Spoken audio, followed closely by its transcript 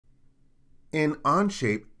In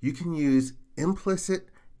Onshape, you can use implicit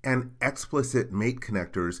and explicit mate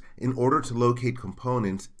connectors in order to locate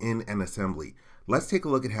components in an assembly. Let's take a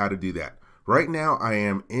look at how to do that. Right now I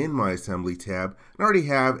am in my assembly tab and I already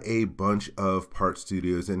have a bunch of part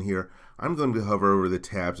studios in here. I'm going to hover over the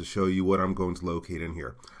tabs to show you what I'm going to locate in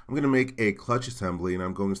here. I'm going to make a clutch assembly, and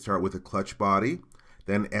I'm going to start with a clutch body,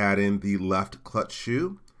 then add in the left clutch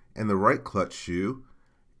shoe and the right clutch shoe,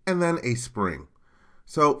 and then a spring.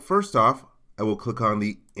 So first off, I will click on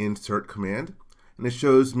the Insert command, and it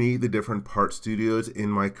shows me the different part studios in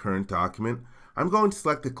my current document. I'm going to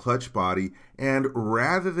select the clutch body, and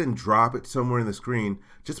rather than drop it somewhere in the screen,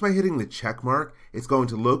 just by hitting the check mark, it's going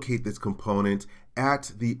to locate this component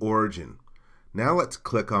at the origin. Now let's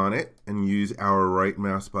click on it and use our right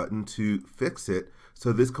mouse button to fix it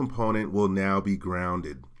so this component will now be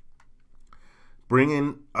grounded. Bring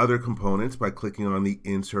in other components by clicking on the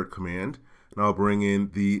Insert command, and I'll bring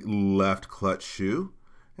in the left clutch shoe,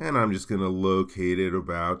 and I'm just going to locate it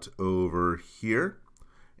about over here.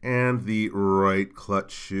 And the right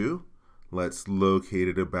clutch shoe, let's locate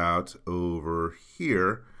it about over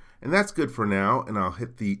here. And that's good for now, and I'll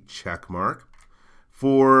hit the check mark.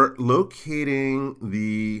 For locating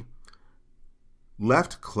the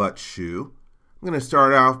left clutch shoe, I'm going to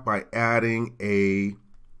start off by adding a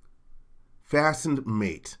fastened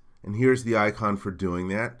mate. And here's the icon for doing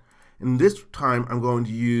that. And this time I'm going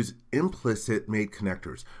to use Implicit Mate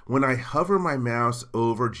Connectors. When I hover my mouse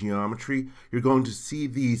over geometry, you're going to see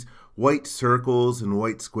these white circles and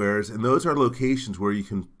white squares, and those are locations where you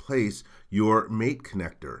can place your mate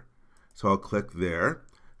connector. So I'll click there.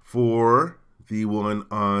 For the one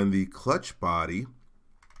on the clutch body,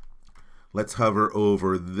 let's hover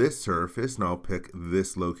over this surface, and I'll pick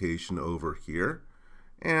this location over here.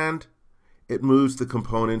 And it moves the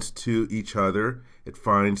components to each other. It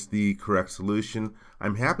finds the correct solution.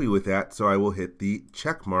 I'm happy with that, so I will hit the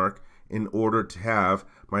check mark in order to have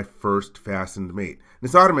my first fastened mate. And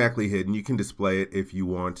it's automatically hidden. You can display it if you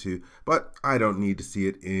want to, but I don't need to see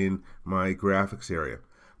it in my graphics area.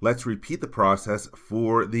 Let's repeat the process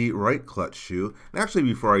for the right clutch shoe. And actually,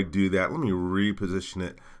 before I do that, let me reposition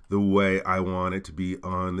it the way I want it to be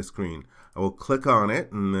on the screen. I will click on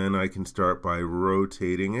it, and then I can start by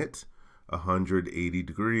rotating it 180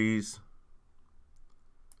 degrees.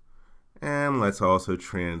 And let's also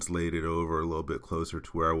translate it over a little bit closer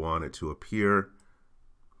to where I want it to appear,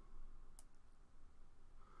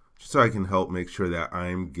 so I can help make sure that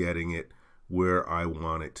I'm getting it where I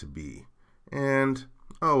want it to be. And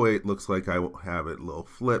oh wait, looks like I have it a little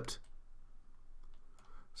flipped.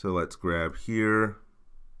 So let's grab here.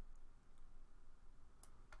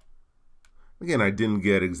 Again, I didn't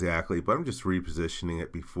get exactly, but I'm just repositioning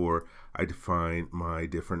it before I define my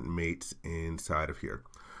different mates inside of here.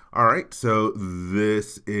 All right, so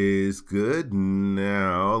this is good.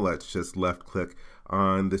 Now let's just left click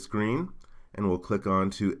on the screen, and we'll click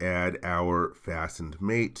on to add our fastened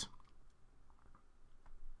mate.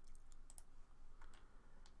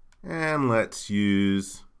 And let's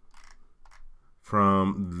use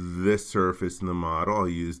from this surface in the model, I'll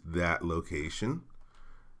use that location.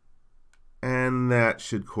 And that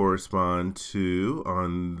should correspond to,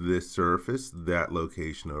 on this surface, that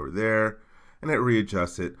location over there. And it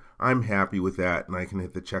readjusts it. I'm happy with that, and I can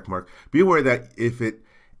hit the check mark. Be aware that if it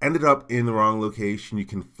ended up in the wrong location, you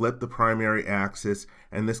can flip the primary axis,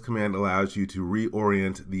 and this command allows you to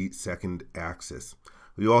reorient the second axis.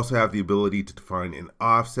 We also have the ability to define an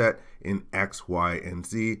offset in X, Y, and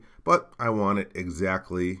Z, but I want it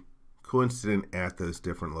exactly coincident at those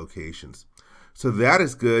different locations. So that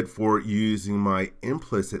is good for using my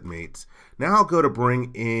implicit mates. Now I'll go to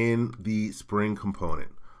bring in the spring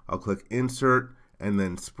component. I'll click Insert and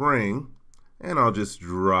then Spring, and I'll just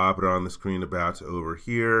drop it on the screen about over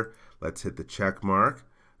here. Let's hit the check mark,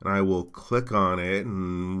 and I will click on it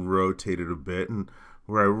and rotate it a bit. And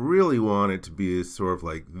where I really want it to be is sort of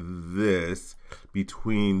like this,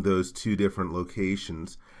 between those two different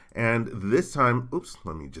locations. And this time, oops,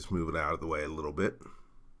 let me just move it out of the way a little bit.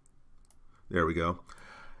 There we go.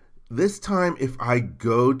 This time, if I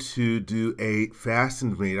go to do a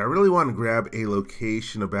fastened mate, I really want to grab a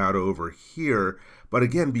location about over here. But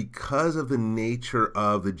again, because of the nature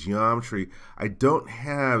of the geometry, I don't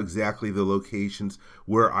have exactly the locations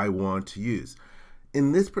where I want to use.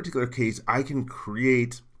 In this particular case, I can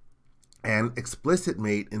create an explicit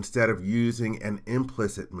mate instead of using an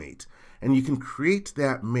implicit mate. And you can create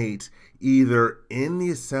that mate either in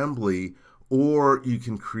the assembly, or you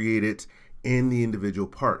can create it in the individual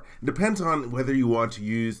part. It depends on whether you want to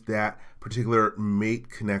use that particular mate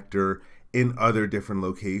connector in other different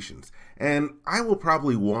locations. And I will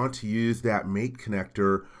probably want to use that mate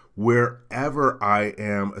connector wherever I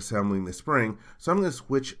am assembling the spring. So I'm going to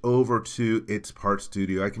switch over to its Part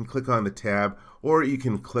Studio. I can click on the tab, or you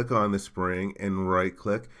can click on the spring and right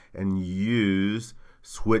click and use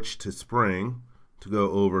Switch to Spring to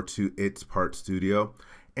go over to its Part Studio.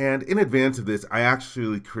 And in advance of this, I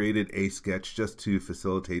actually created a sketch just to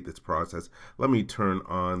facilitate this process. Let me turn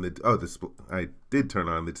on the, I did turn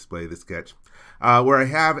on the display of the sketch, where I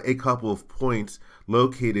have a couple of points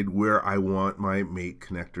located where I want my mate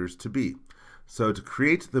connectors to be. So to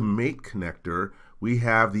create the mate connector, we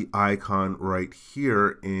have the icon right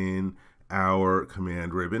here in our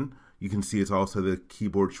command ribbon. You can see it's also the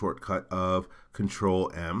keyboard shortcut of Control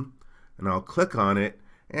M. And I'll click on it,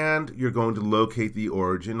 and you're going to locate the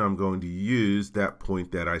origin. I'm going to use that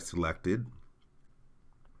point that I selected.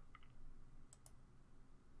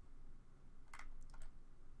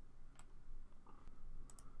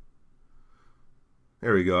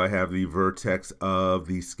 There we go. I have the vertex of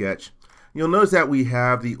the sketch. You'll notice that we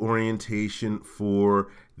have the orientation for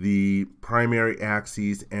the primary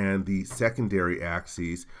axes and the secondary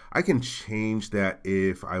axes. I can change that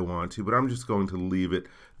if I want to, but I'm just going to leave it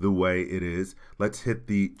the way it is. Let's hit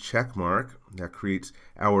the check mark. That creates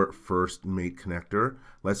our first mate connector.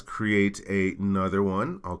 Let's create another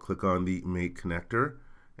one. I'll click on the mate connector,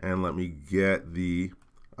 and let me get the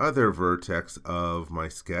other vertex of my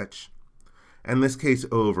sketch. In this case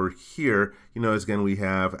over here, you notice again we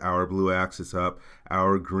have our blue axis up,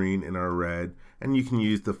 our green and our red, and you can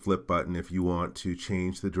use the flip button if you want to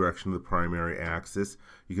change the direction of the primary axis.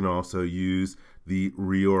 You can also use the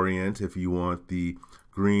reorient if you want the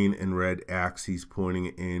green and red axes pointing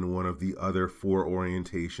in one of the other 4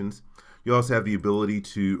 orientations. You also have the ability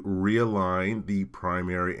to realign the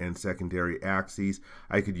primary and secondary axes.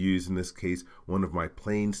 I could use, in this case, one of my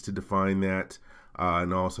planes to define that.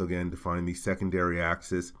 And also again define the secondary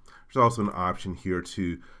axis. There's also an option here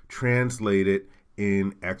to translate it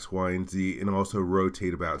in X, Y, and Z, and also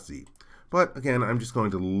rotate about Z. But again, I'm just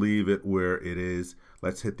going to leave it where it is.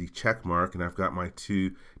 Let's hit the check mark, and I've got my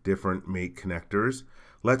 2 different mate connectors.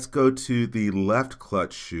 Let's go to the left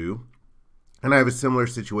clutch shoe, and I have a similar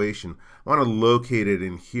situation. I want to locate it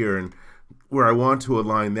in here, and where I want to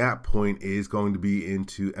align that point is going to be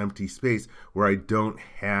into empty space where I don't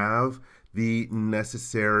have the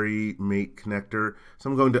necessary mate connector. So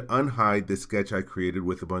I'm going to unhide the sketch I created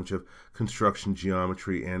with a bunch of construction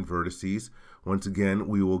geometry and vertices. Once again,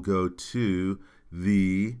 we will go to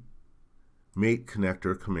the mate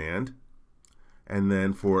connector command, and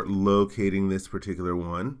then for locating this particular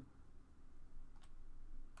one,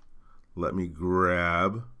 let me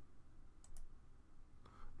grab,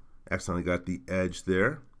 accidentally got the edge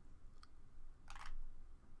there.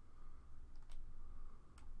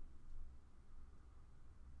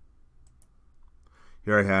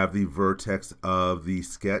 Here I have the vertex of the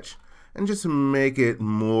sketch, and just to make it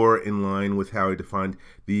more in line with how I defined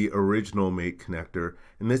the original mate connector,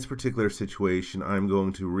 in this particular situation I'm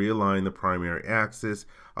going to realign the primary axis.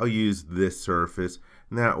 I'll use this surface,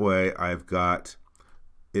 and that way I've got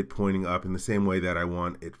it pointing up in the same way that I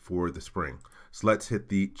want it for the spring. So let's hit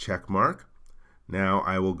the check mark. Now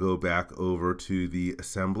I will go back over to the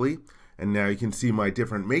assembly, and now you can see my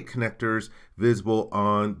different mate connectors visible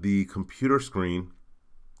on the computer screen.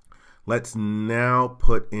 Let's now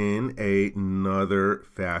put in another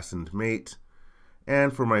fastened mate,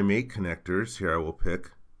 and for my mate connectors, here I will pick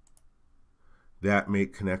that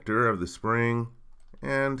mate connector of the spring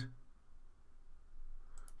and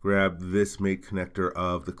grab this mate connector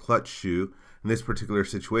of the clutch shoe. In this particular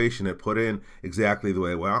situation, it put in exactly the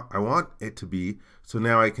way I want it to be, so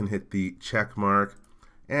now I can hit the check mark,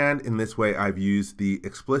 and in this way I've used the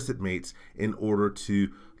explicit mates in order to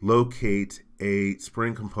locate a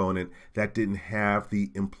spring component that didn't have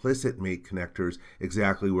the implicit mate connectors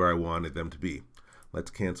exactly where I wanted them to be.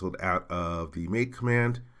 Let's cancel it out of the mate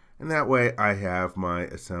command, and that way I have my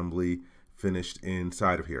assembly finished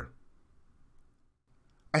inside of here.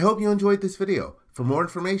 I hope you enjoyed this video. For more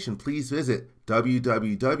information, please visit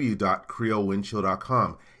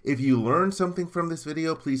www.creowindshield.com. If you learned something from this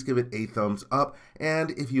video, please give it a thumbs up.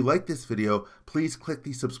 And if you like this video, please click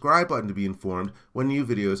the subscribe button to be informed when new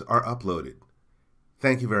videos are uploaded.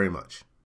 Thank you very much.